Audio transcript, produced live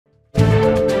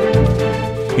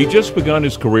He just begun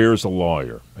his career as a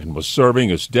lawyer and was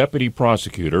serving as deputy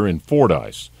prosecutor in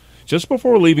Fordyce. Just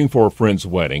before leaving for a friend's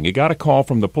wedding, he got a call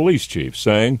from the police chief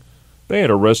saying they had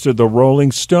arrested the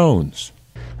Rolling Stones.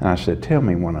 And I said, tell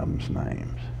me one of them's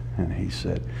names. And he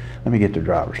said, let me get their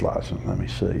driver's license, let me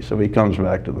see. So he comes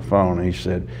back to the phone and he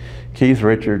said, Keith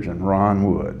Richards and Ron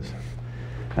Woods.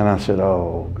 And I said,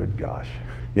 oh, good gosh.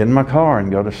 Get in my car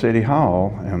and go to City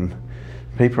Hall, and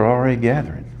people are already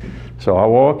gathering. So I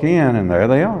walk in, and there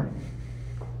they are.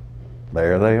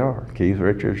 There they are, Keith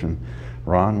Richards and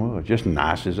Ron Woods, just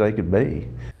nice as they could be.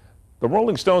 The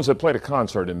Rolling Stones had played a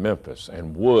concert in Memphis,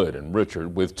 and Wood and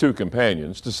Richard, with two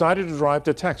companions, decided to drive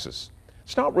to Texas.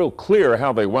 It's not real clear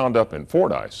how they wound up in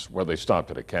Fordyce, where they stopped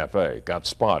at a cafe, got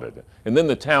spotted, and then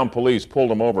the town police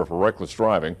pulled them over for reckless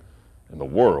driving, and the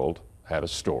world had a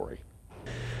story.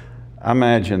 I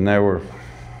imagine there were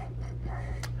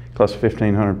close to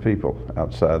 1,500 people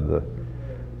outside the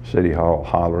City Hall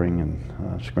hollering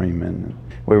and screaming.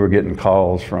 We were getting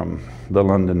calls from the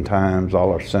London Times.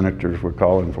 All our senators were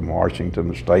calling from Washington.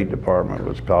 The State Department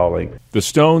was calling. The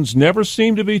Stones never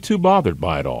seemed to be too bothered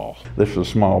by it all. This was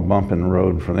a small bump in the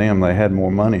road for them. They had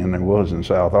more money than there was in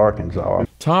South Arkansas.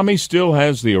 Tommy still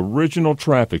has the original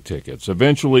traffic tickets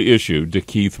eventually issued to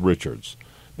Keith Richards.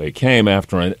 They came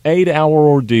after an 8-hour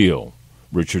ordeal.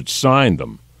 Richards signed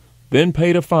them, then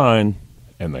paid a fine,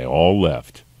 and they all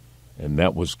left. And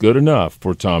that was good enough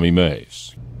for Tommy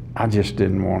Mays. I just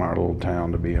didn't want our little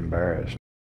town to be embarrassed.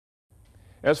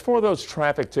 As for those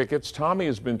traffic tickets, Tommy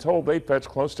has been told they fetched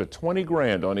close to 20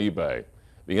 grand on eBay.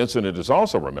 The incident is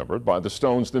also remembered by the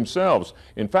Stones themselves.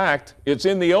 In fact, it's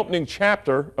in the opening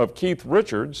chapter of Keith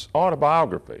Richards'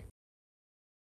 autobiography.